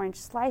going to do orange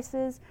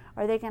slices?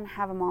 Are they going to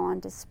have them all on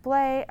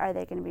display? Are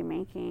they going to be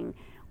making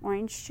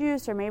orange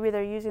juice? Or maybe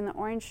they're using the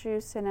orange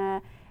juice in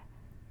a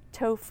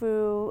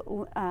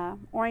tofu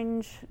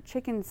orange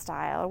chicken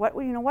style, or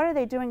what are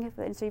they doing with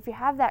it? And so if you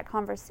have that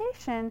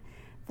conversation,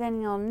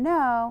 then you'll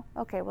know,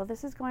 okay, well,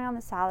 this is going on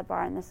the salad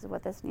bar and this is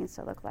what this needs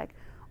to look like,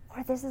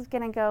 or this is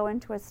going to go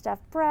into a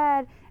stuffed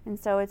bread, and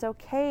so it's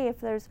okay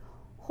if there's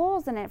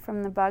holes in it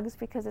from the bugs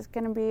because it's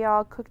going to be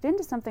all cooked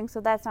into something,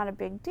 so that's not a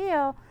big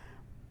deal.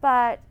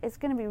 But it's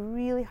going to be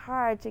really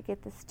hard to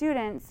get the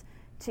students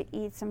to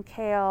eat some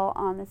kale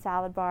on the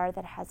salad bar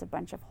that has a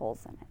bunch of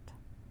holes in it.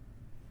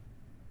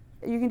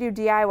 You can do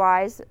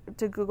DIYs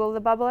to Google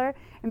the bubbler,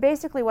 and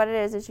basically what it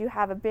is you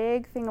have a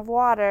big thing of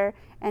water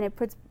and it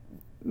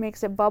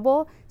makes it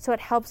bubble, so it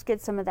helps get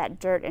some of that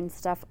dirt and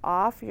stuff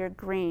off your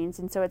greens,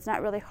 and so it's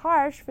not really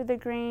harsh for the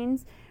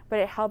greens, but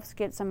it helps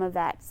get some of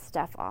that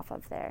stuff off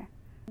of there.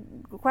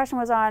 The question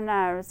was on,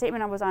 a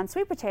statement was on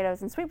sweet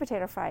potatoes and sweet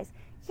potato fries.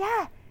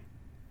 Yeah,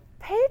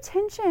 pay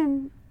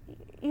attention,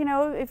 you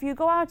know, if you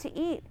go out to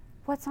eat,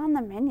 what's on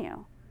the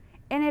menu,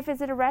 and if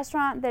it's at a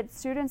restaurant that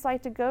students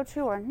like to go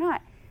to or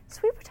not.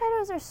 Sweet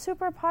potatoes are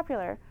super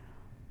popular.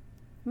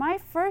 My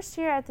first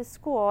year at the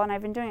school, and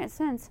I've been doing it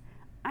since,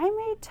 I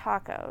made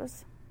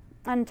tacos.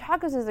 And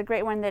tacos is a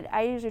great one that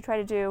I usually try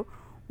to do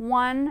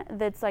one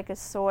that's like a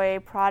soy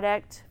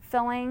product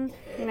filling,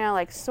 you know,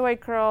 like soy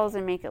curls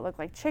and make it look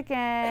like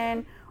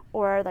chicken,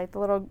 or like the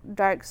little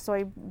dark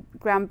soy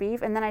ground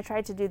beef, and then I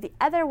tried to do the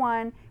other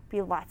one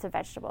be lots of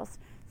vegetables.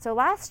 So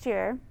last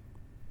year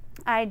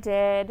I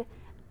did,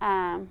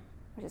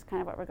 which is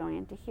kind of what we're going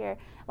into here.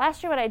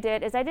 Last year what I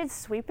did is I did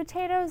sweet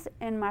potatoes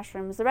and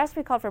mushrooms. The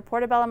recipe called for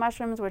portobello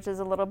mushrooms, which is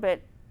a little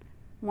bit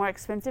more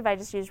expensive. I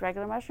just used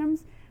regular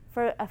mushrooms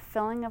for a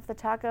filling of the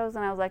tacos,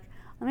 and I was like,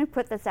 let me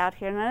put this out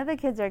here. None of the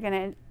kids are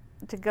going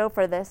to go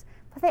for this,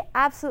 but they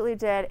absolutely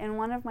did. And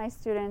one of my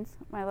students,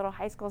 my little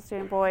high school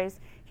student boys,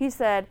 he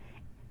said,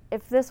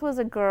 if this was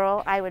a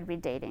girl, I would be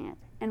dating it.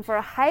 And for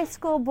a high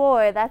school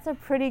boy, that's a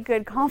pretty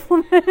good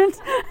compliment.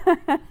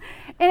 And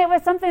it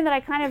was something that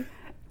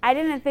I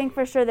didn't think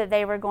for sure that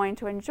they were going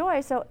to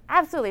enjoy. So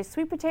absolutely,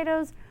 sweet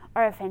potatoes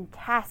are a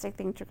fantastic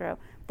thing to grow.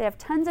 They have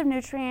tons of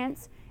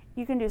nutrients.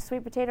 You can do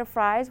sweet potato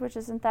fries, which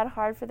isn't that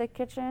hard for the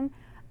kitchen.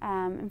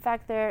 In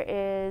fact, there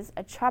is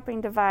a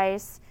chopping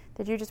device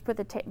that you just put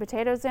the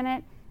potatoes in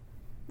it,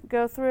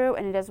 go through,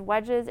 and it does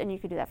wedges, and you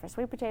could do that for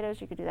sweet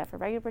potatoes, you could do that for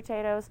regular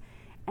potatoes,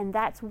 and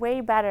that's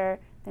way better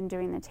than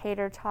doing the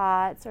tater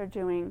tots or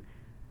doing,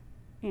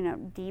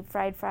 deep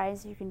fried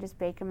fries. You can just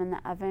bake them in the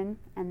oven,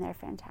 and they're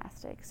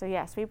fantastic. So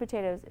yeah, sweet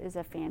potatoes is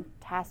a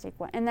fantastic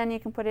one. And then you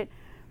can put it,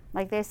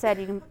 like they said,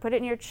 you can put it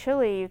in your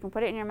chili, you can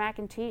put it in your mac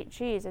and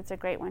cheese. It's a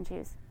great one to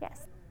use.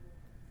 Yes.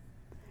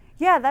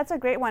 Yeah, that's a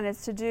great one,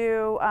 is to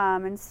do,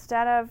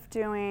 instead of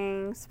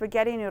doing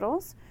spaghetti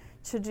noodles,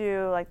 to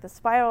do like the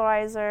spiral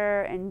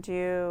riser and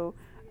do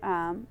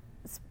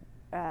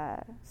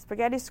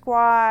spaghetti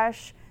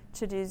squash,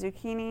 to do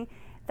zucchini.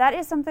 That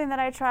is something that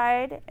I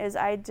tried, is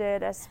I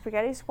did a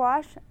spaghetti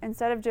squash.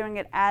 Instead of doing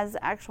it as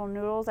actual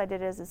noodles, I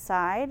did it as a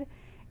side.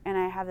 And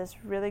I have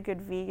this really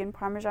good vegan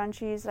Parmesan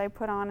cheese that I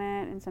put on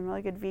it and some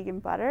really good vegan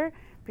butter,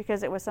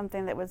 because it was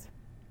something that was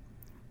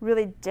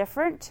really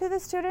different to the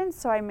students.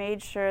 So I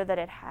made sure that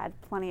it had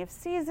plenty of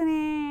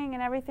seasoning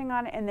and everything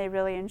on it, and they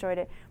really enjoyed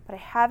it. But I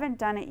haven't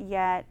done it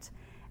yet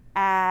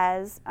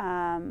as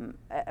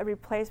a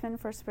replacement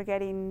for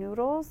spaghetti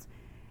noodles,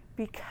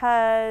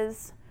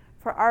 because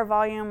for our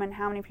volume and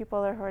how many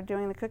people who are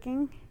doing the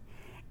cooking,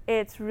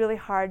 it's really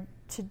hard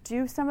to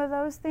do some of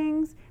those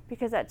things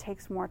because that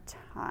takes more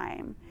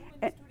time.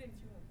 How many students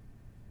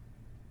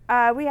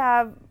you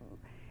have?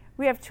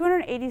 We have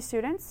 280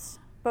 students,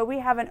 but we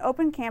have an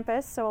open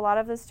campus, so a lot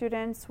of the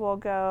students will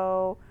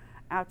go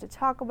out to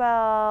Taco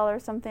Bell or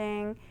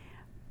something.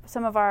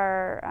 Some of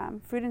our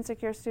food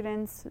insecure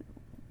students,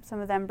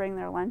 some of them bring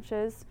their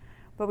lunches,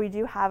 but we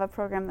do have a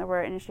program that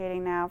we're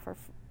initiating now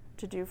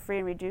to do free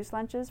and reduced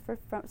lunches for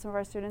some of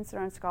our students that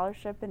are on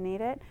scholarship and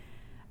need it.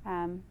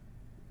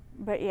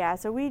 But yeah,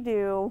 so we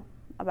do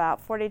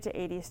about 40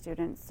 to 80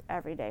 students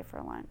every day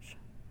for lunch.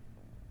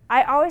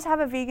 I always have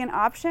a vegan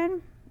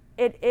option.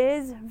 It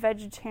is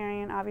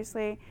vegetarian,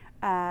 obviously.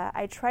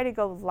 I try to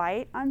go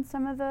light on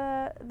some of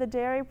the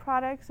dairy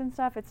products and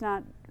stuff. It's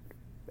not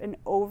an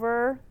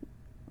over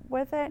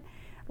with it.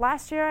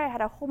 Last year I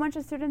had a whole bunch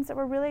of students that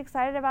were really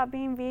excited about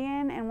being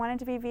vegan and wanted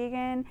to be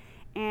vegan,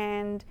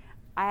 and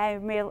I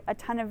made a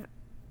ton of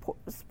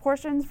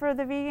portions for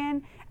the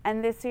vegan,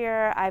 and this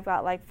year I've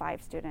got like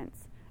 5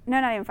 students. No,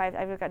 not even 5.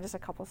 I've got just a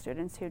couple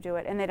students who do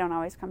it, and they don't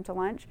always come to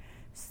lunch.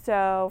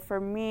 So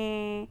for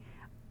me,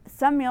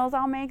 some meals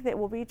I'll make that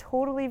will be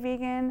totally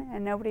vegan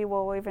and nobody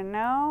will even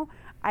know.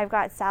 I've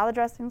got salad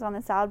dressings on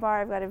the salad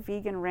bar. I've got a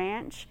vegan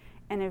ranch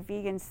and a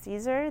vegan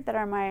Caesar that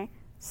are my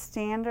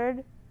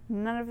standard.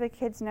 None of the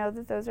kids know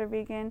that those are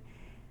vegan.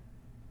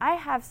 I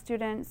have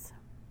students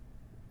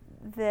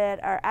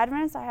that are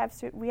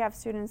Adventists. We have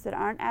students that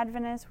aren't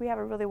Adventists. We have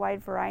a really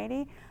wide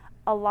variety.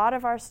 A lot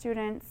of our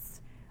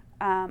students,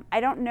 I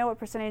don't know what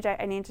percentage,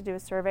 I need to do a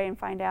survey and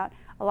find out.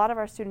 A lot of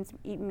our students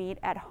eat meat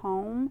at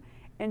home,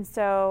 and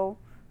so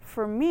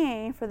for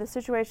me, for the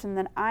situation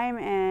that I'm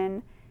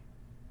in,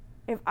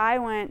 if I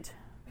went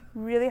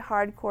really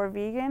hardcore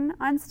vegan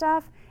on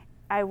stuff,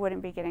 I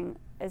wouldn't be getting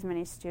as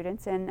many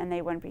students in, and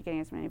they wouldn't be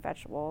getting as many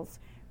vegetables,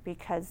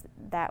 because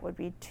that would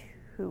be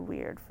too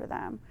weird for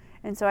them.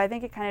 And so I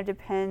think it kind of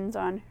depends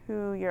on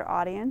who your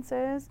audience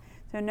is.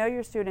 So know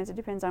your students. It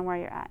depends on where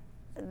you're at.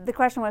 The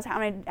question was, how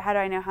do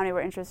I know how many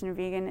were interested in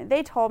vegan?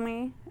 They told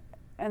me,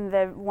 and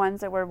the ones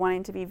that were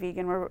wanting to be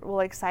vegan were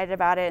really excited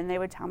about it, and they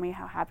would tell me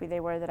how happy they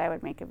were that I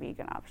would make a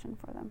vegan option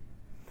for them.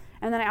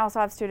 And then I also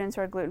have students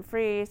who are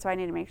gluten-free, so I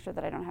need to make sure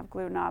that I don't have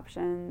gluten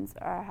options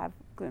or have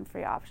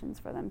gluten-free options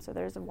for them. So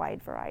there's a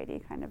wide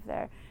variety kind of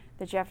there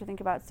that you have to think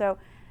about. So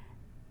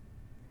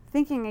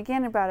thinking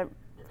again about it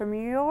from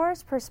your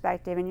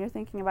perspective, and you're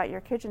thinking about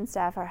your kitchen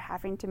staff are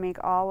having to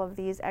make all of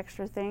these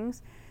extra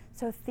things,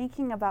 so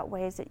thinking about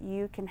ways that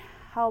you can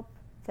help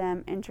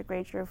them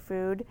integrate your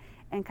food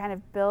and kind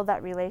of build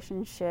that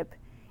relationship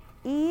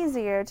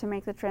easier, to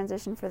make the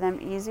transition for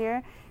them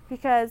easier,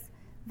 because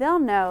they'll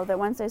know that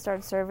once they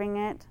start serving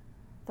it,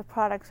 the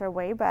products are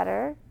way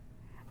better.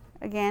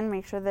 Again,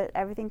 make sure that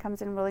everything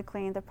comes in really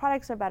clean. The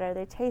products are better,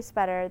 they taste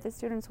better, the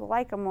students will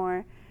like them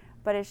more,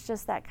 but it's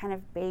just that kind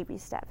of baby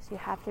steps. You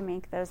have to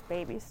make those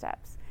baby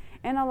steps.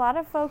 And a lot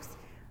of folks,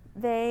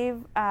 a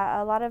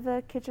lot of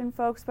the kitchen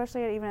folks,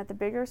 especially even at the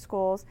bigger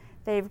schools,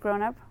 they've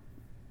grown up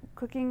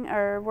cooking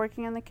or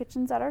working in the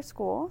kitchens at our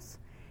schools,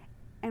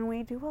 and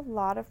we do a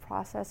lot of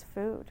processed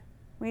food.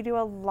 We do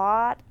a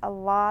lot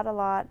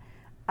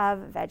of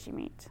veggie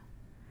meat.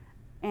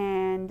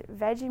 And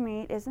veggie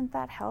meat isn't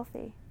that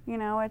healthy. You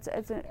know, it's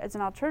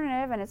an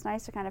alternative, and it's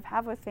nice to kind of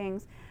have with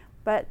things,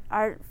 but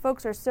our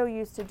folks are so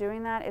used to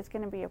doing that, it's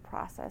going to be a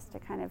process to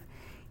kind of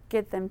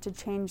get them to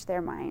change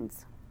their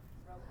minds.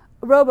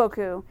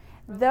 Roboku.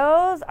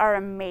 Those are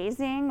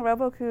amazing.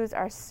 Robocus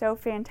are so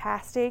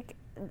fantastic.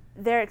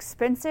 They're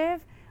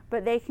expensive,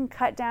 but they can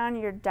cut down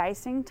your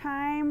dicing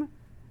time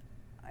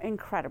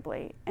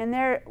incredibly. And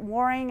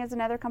Waring is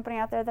another company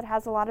out there that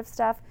has a lot of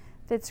stuff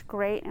that's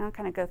great, and I'll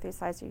kind of go through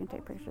slides so you can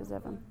take pictures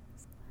of them.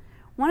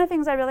 One of the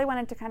things I really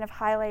wanted to kind of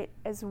highlight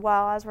as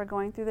well as we're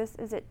going through this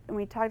is and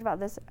we talked about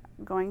this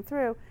going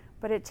through,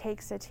 but it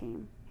takes a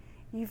team.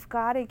 You've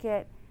got to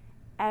get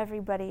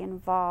everybody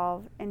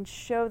involved and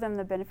show them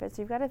the benefits.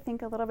 You've got to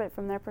think a little bit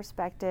from their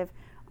perspective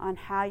on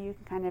how you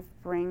can kind of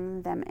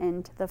bring them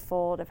into the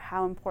fold of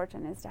how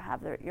important it is to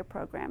have your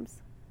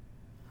programs.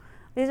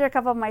 These are a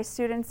couple of my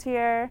students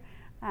here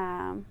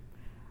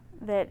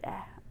that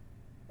I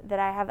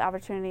have the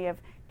opportunity of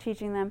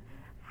teaching them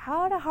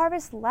how to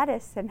harvest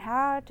lettuce and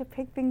how to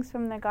pick things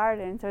from the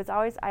garden. So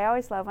I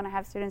always love when I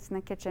have students in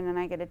the kitchen and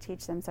I get to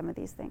teach them some of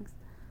these things.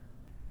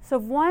 So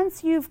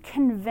once you've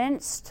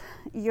convinced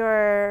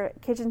your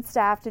kitchen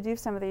staff to do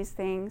some of these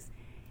things,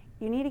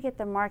 you need to get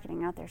the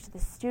marketing out there so the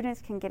students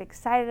can get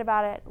excited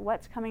about it,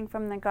 what's coming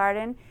from the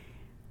garden.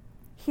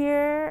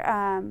 Here,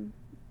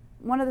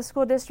 one of the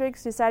school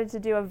districts decided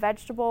to do a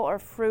vegetable or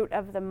fruit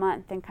of the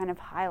month and kind of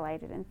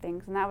highlight it and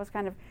things. And that was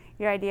kind of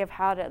your idea of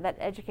how that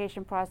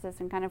education process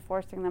and kind of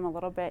forcing them a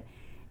little bit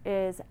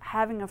is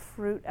having a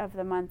fruit of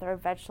the month or a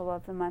vegetable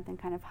of the month and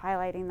kind of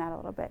highlighting that a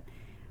little bit.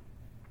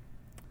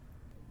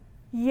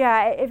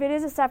 Yeah, if it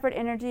is a separate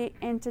entity,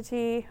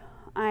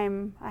 I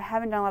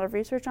haven't done a lot of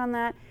research on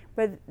that,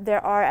 but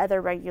there are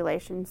other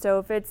regulations. So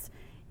if it's,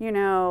 you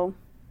know,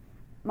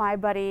 my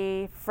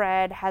buddy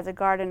Fred has a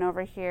garden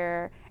over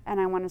here and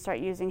I want to start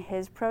using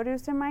his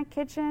produce in my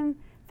kitchen,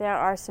 there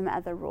are some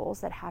other rules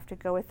that have to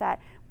go with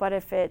that. But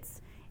if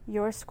it's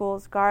your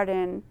school's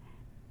garden,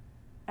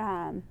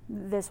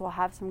 this will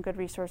have some good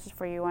resources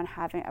for you on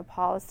having a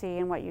policy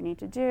and what you need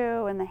to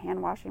do and the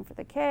hand washing for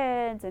the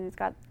kids, and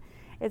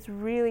it's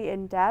really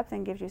in depth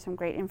and gives you some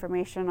great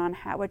information on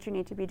what you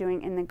need to be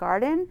doing in the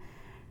garden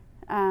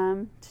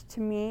to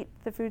meet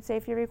the food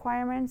safety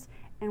requirements,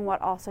 and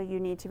what also you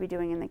need to be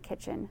doing in the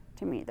kitchen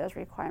to meet those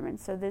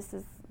requirements. So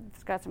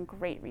it's got some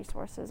great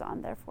resources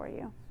on there for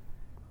you.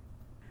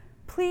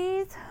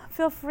 Please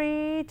feel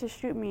free to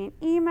shoot me an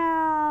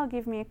email,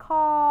 give me a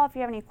call if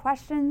you have any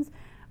questions,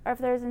 or if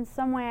there's in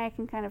some way I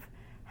can kind of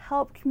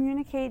help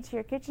communicate to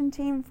your kitchen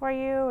team for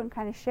you and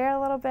kind of share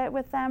a little bit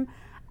with them.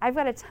 I've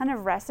got a ton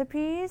of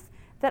recipes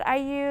that I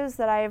use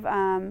that I've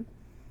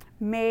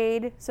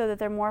made so that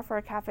they're more for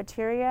a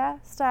cafeteria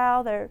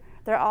style. They're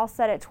all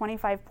set at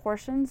 25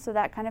 portions, so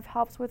that kind of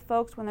helps with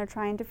folks when they're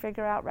trying to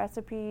figure out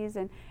recipes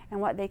and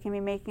what they can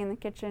be making in the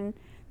kitchen,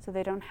 so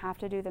they don't have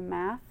to do the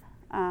math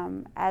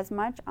as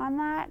much on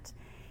that.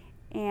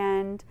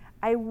 And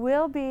I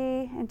will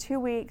be in 2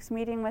 weeks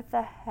meeting with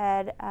the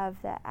head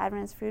of the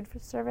Adventist Food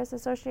Service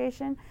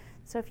Association.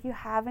 So if you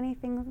have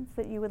anything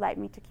that you would like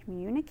me to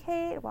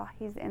communicate while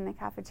he's in the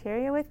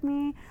cafeteria with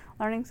me,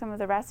 learning some of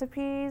the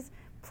recipes,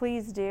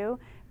 please do,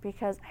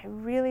 because I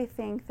really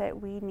think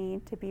that we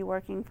need to be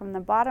working from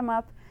the bottom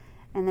up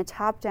and the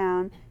top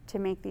down to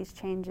make these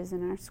changes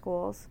in our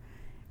schools.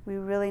 We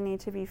really need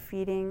to be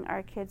feeding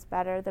our kids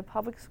better. The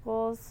public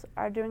schools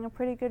are doing a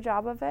pretty good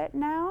job of it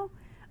now.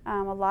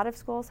 A lot of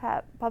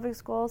public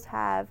schools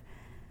have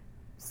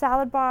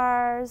salad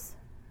bars,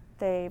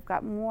 they've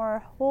got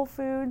more whole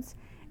foods,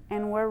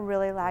 and we're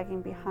really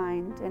lagging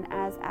behind. And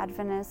as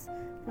Adventists,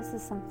 this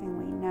is something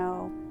we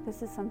know.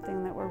 This is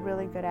something that we're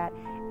really good at,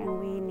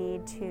 and we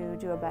need to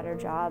do a better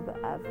job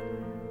of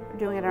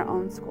doing it in our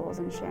own schools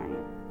and sharing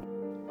it.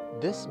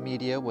 This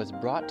media was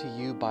brought to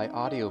you by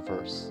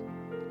Audioverse,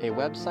 a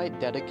website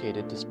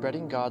dedicated to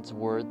spreading God's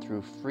Word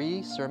through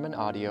free sermon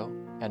audio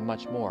and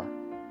much more.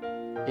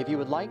 If you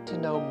would like to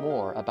know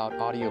more about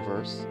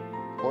Audioverse,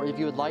 or if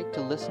you would like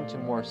to listen to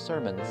more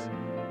sermons,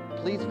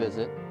 please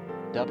visit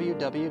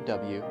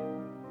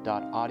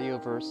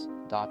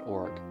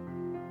www.audioverse.org.